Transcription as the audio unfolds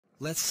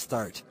Let's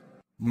start.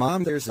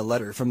 Mom, there's a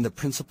letter from the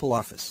principal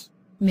office.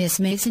 Miss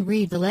Mason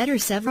read the letter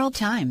several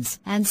times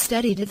and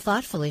studied it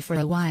thoughtfully for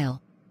a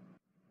while.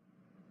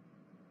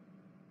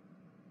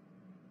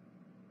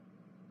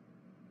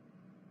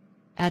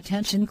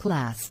 Attention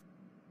class.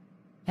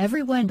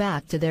 Everyone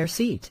back to their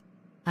seat.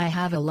 I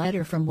have a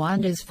letter from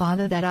Wanda's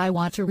father that I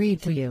want to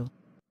read to you.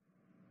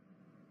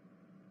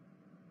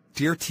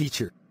 Dear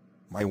teacher,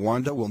 my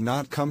Wanda will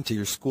not come to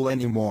your school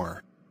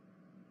anymore.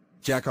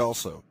 Jack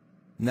also.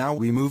 Now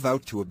we move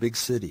out to a big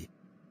city.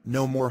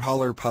 No more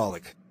holler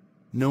Pollock.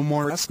 No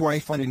more ask why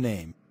funny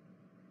name.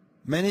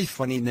 Many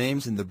funny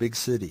names in the big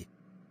city.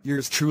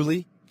 Yours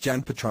truly,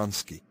 Jan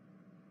Petronsky.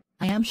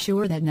 I am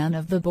sure that none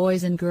of the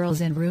boys and girls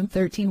in room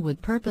 13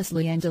 would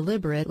purposely and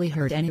deliberately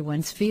hurt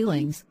anyone's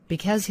feelings,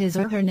 because his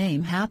or her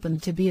name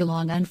happened to be a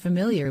long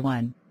unfamiliar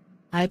one.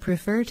 I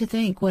prefer to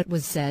think what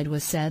was said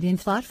in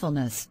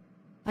thoughtfulness.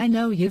 I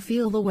know you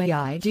feel the way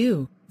I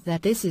do,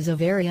 that this is a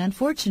very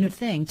unfortunate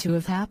thing to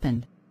have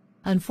happened.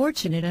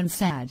 Unfortunate and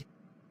sad.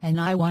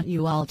 And I want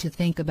you all to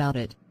think about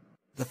it.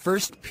 The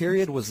first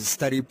period was a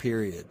study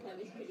period.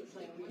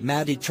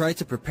 Maddie tried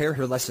to prepare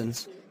her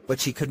lessons, but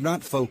she could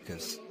not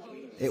focus.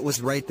 It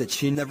was right that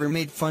she never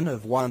made fun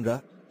of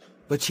Wanda,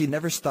 but she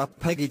never stopped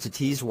Peggy to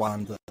tease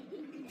Wanda.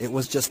 It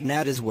was just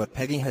mad as what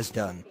Peggy has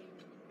done.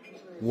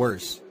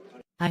 Worse.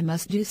 I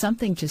must do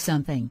something to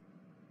something.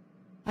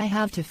 I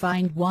have to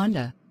find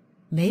Wanda.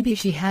 Maybe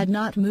she had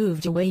not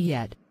moved away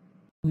yet.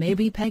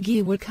 Maybe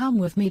Peggy would come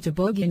with me to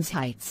Bogan's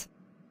Heights.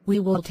 We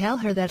will tell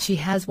her that she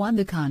has won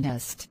the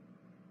contest.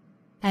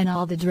 And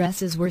all the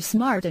dresses were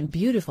smart and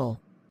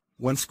beautiful.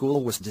 When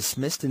school was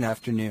dismissed in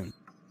afternoon.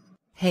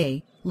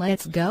 Hey,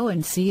 let's go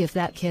and see if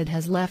that kid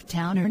has left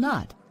town or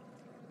not.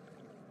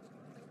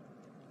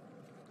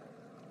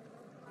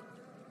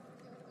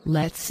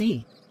 Let's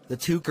see. The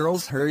two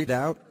girls hurried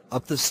out,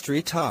 up the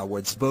street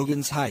towards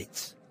Bogan's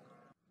Heights.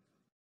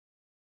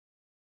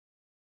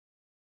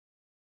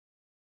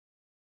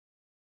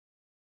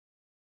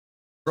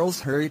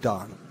 Girls hurried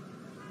on.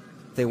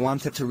 They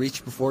wanted to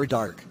reach before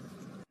dark.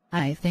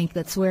 I think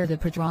that's where the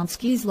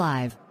Petronskys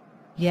live.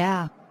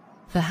 Yeah.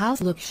 The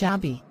house looked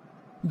shabby,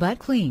 but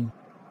clean.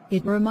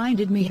 It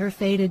reminded me her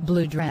faded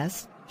blue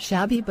dress,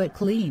 shabby but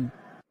clean.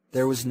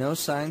 There was no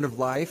sign of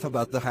life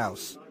about the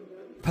house.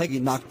 Peggy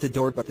knocked the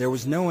door, but there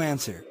was no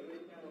answer.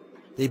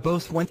 They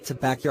both went to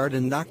backyard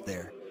and knocked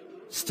there.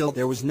 Still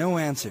there was no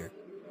answer.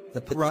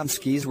 The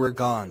Petronskys were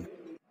gone.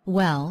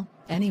 Well,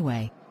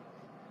 anyway.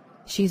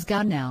 She's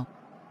gone now.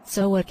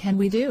 So what can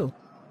we do?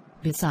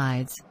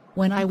 Besides,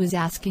 when I was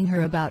asking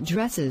her about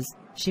dresses,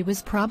 she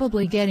was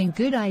probably getting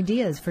good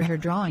ideas for her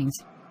drawings.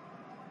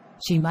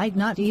 She might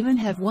not even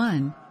have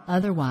won,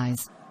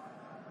 otherwise.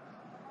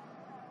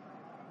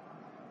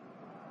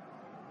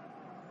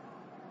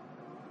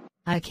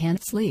 I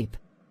can't sleep.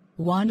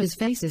 Wanda's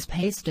face is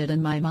pasted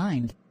in my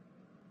mind.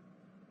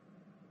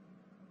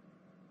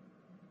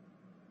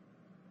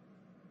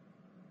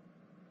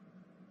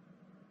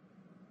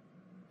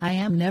 I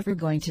am never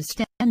going to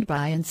stand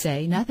by and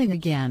say nothing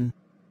again.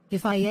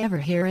 If I ever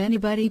hear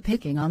anybody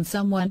picking on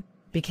someone,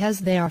 because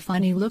they are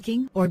funny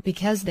looking or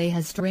because they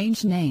have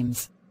strange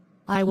names,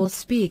 I will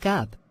speak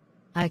up.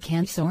 I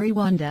can't sorry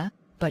Wanda,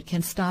 but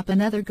can stop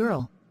another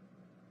girl.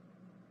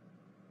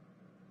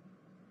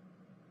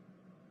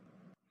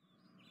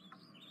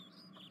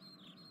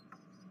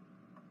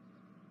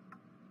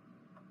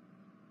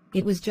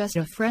 It was just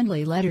a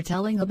friendly letter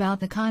telling about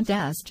the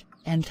contest,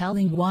 and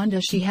telling Wanda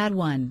she had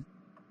won.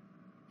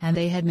 And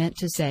they had meant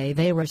to say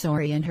they were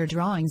sorry and her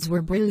drawings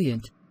were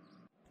brilliant.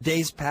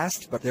 Days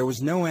passed, but there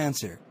was no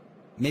answer.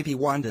 Maybe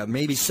Wanda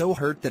may be so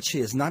hurt that she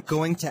is not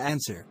going to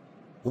answer.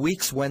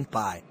 Weeks went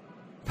by.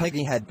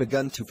 Peggy had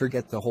begun to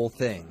forget the whole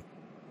thing.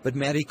 But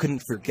Maddie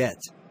couldn't forget.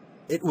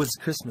 It was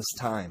Christmas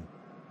time.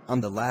 On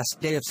the last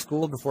day of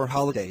school before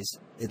holidays,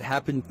 it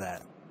happened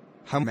that.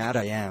 How mad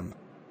I am.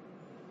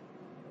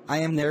 I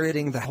am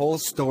narrating the whole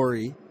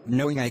story,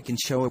 knowing I can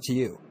show it to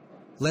you.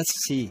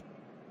 Let's see.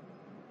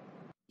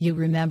 You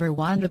remember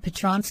Wanda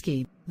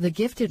Petronsky, the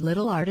gifted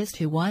little artist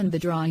who won the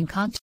drawing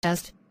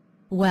contest?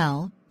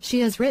 Well,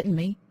 she has written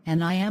me,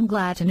 and I am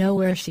glad to know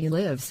where she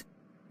lives.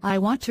 I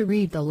want to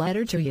read the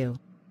letter to you.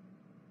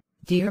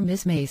 Dear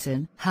Miss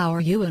Mason, how are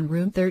you in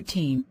room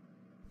 13?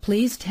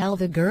 Please tell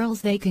the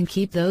girls they can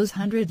keep those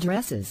 100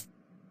 dresses.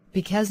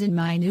 Because in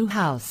my new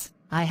house,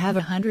 I have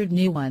 100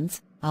 new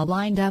ones, all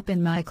lined up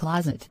in my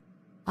closet.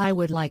 I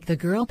would like the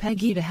girl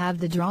Peggy to have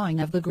the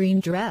drawing of the green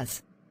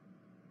dress.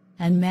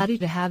 And Maddie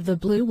to have the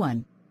blue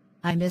one.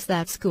 I miss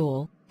that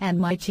school, and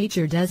my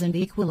teacher doesn't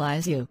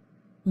equalize you.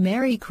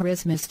 Merry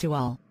Christmas to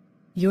all.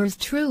 Yours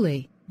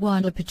truly,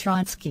 Wanda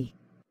Petronsky.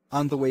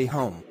 On the way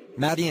home,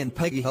 Maddie and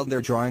Peggy held their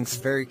drawings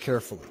very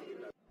carefully.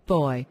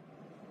 Boy.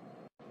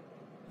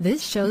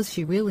 This shows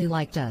she really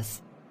liked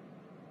us.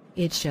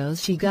 It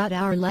shows she got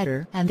our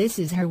letter, and this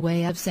is her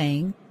way of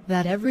saying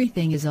that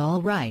everything is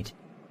all right.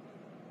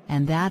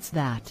 And that's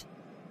that.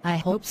 I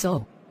hope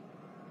so.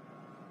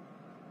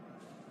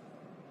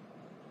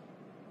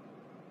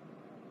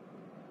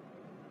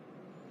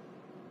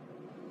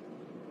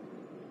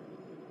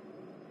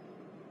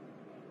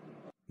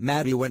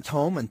 Maddie went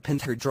home and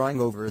pinned her drawing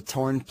over a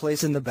torn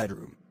place in the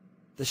bedroom.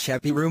 The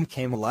shabby room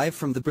came alive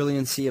from the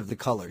brilliancy of the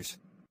colors.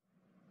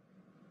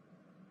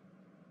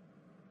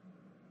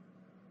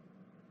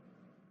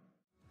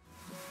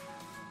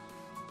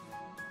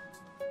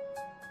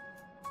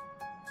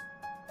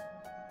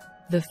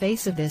 The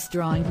face of this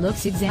drawing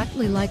looks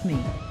exactly like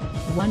me.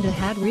 Wanda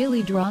had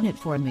really drawn it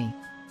for me.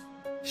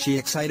 She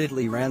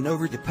excitedly ran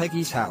over to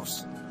Peggy's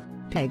house.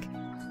 Peg,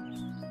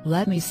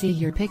 let me see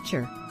your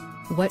picture.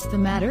 What's the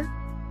matter?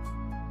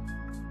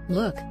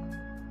 Look.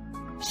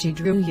 She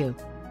drew you.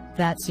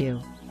 That's you.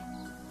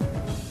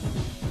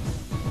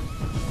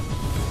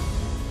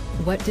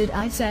 What did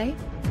I say?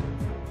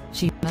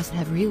 She must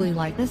have really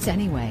liked this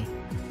anyway.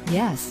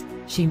 Yes,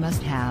 she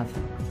must have.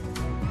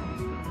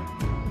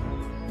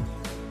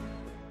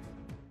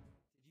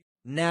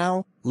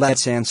 Now,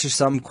 let's answer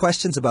some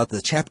questions about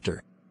the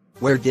chapter.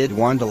 Where did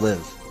Wanda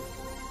live?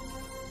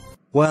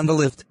 Wanda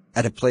lived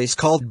at a place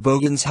called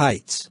Bogan's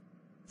Heights.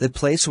 The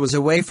place was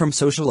away from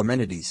social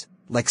amenities,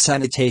 like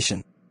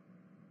sanitation.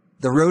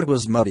 The road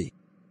was muddy.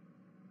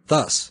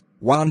 Thus,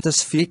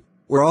 Wanda's feet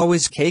were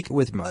always caked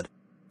with mud.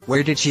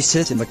 Where did she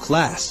sit in the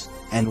class,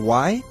 and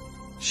why?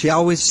 She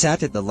always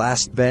sat at the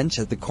last bench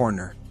at the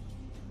corner.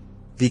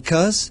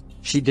 Because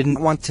she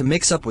didn't want to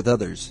mix up with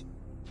others.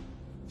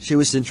 She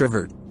was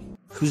introvert.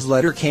 Whose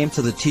letter came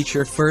to the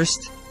teacher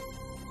first?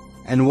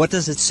 And what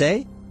does it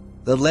say?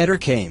 The letter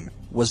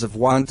was of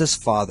Wanda's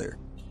father.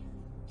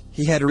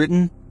 He had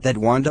written that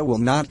Wanda will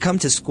not come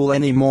to school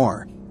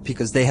anymore,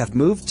 because they have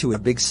moved to a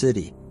big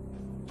city.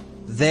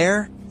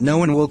 There, no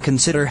one will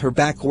consider her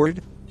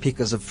backward,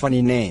 because of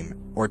funny name,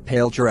 or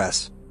pale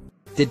dress.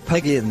 Did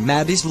Peggy and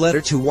Maddie's letter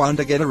to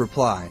Wanda get a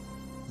reply?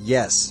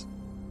 Yes.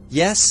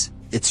 Yes,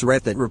 it's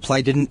right that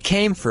reply didn't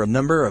came for a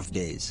number of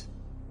days.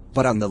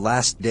 But on the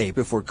last day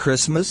before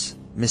Christmas,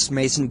 Miss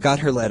Mason got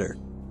her letter.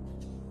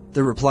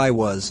 The reply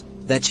was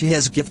that she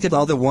has gifted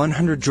all the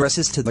 100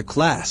 dresses to the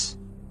class,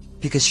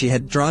 because she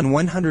had drawn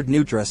 100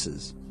 new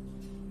dresses.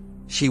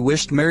 She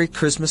wished Merry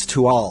Christmas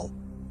to all.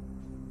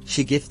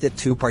 She gifted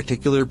 2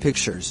 particular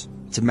pictures,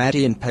 to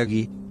Maddie and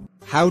Peggy.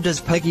 How does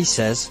Peggy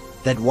says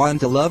that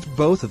Wanda loved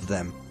both of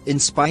them, in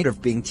spite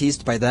of being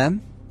teased by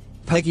them?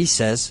 Peggy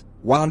says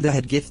Wanda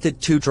had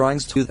gifted 2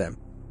 drawings to them.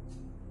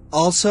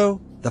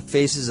 Also, the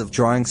faces of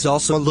drawings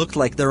also looked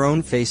like their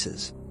own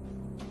faces.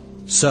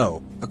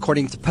 So,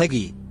 according to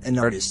Peggy, an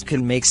artist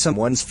can make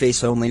someone's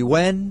face only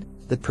when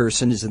the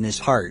person is in his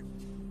heart.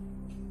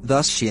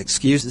 Thus she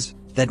excuses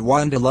that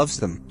Wanda loves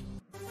them.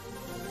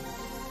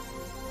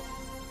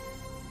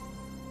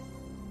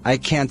 I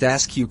can't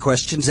ask you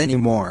questions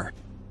anymore.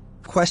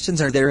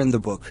 Questions are there in the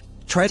book.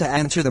 Try to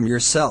answer them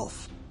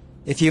yourself.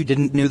 If you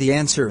didn't know the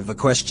answer of a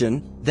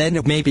question, then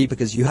it may be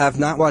because you have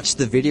not watched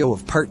the video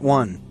of part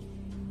 1.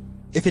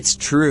 If it's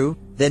true,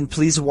 then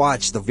please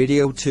watch the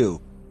video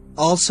too.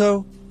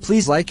 Also,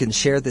 please like and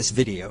share this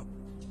video.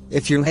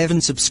 If you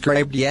haven't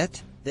subscribed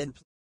yet, then